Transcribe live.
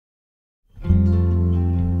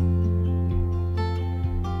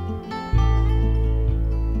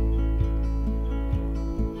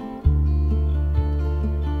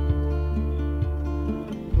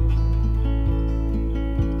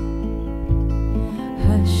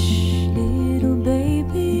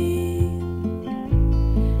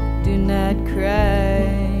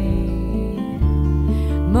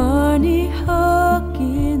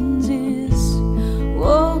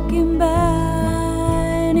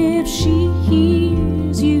if she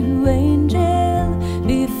hears you, angel,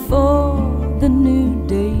 before the new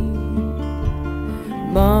day.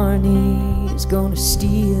 Marnie's gonna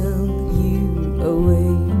steal you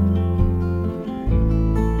away.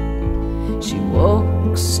 She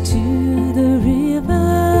walks to the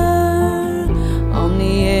river on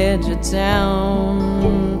the edge of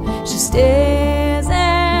town. She stares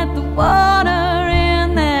at the water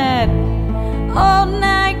in that old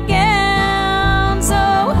nightgown. So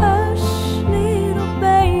hush, little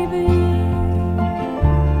baby,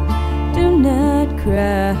 do not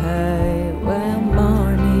cry while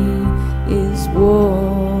Marnie is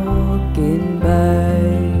walking by.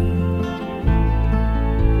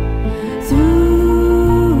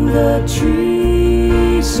 Through the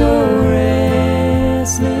trees so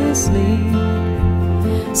restlessly,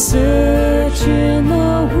 searching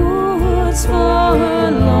the woods for her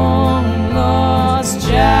long-lost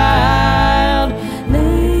child.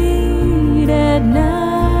 Late at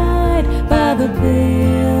night by the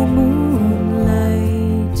pale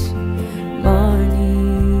moonlight,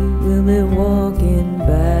 Marnie will be walking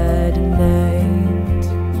by tonight.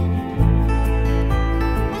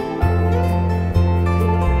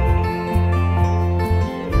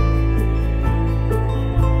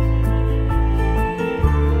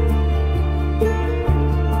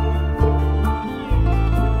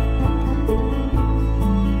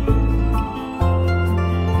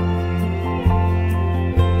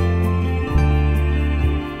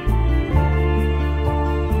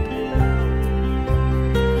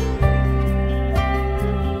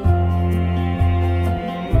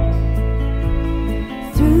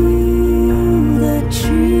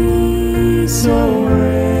 So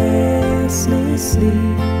restlessly,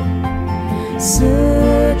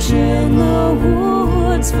 searching the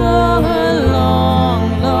woods for her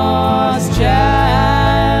long-lost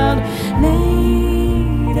child.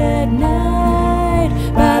 Late at night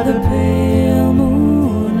by the pale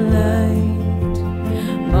moonlight,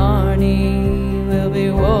 Marnie will be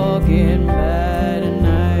walking by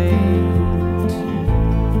tonight.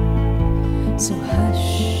 So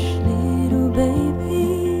hush, little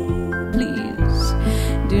baby, please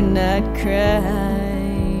do not cry.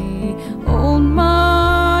 Old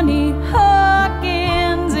Marnie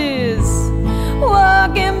Hawkins is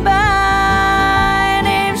walking by, and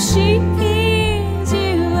if she hears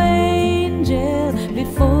you, angel,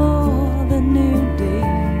 before the new day,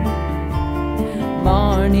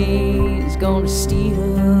 Marnie's gonna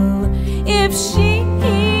steal. If she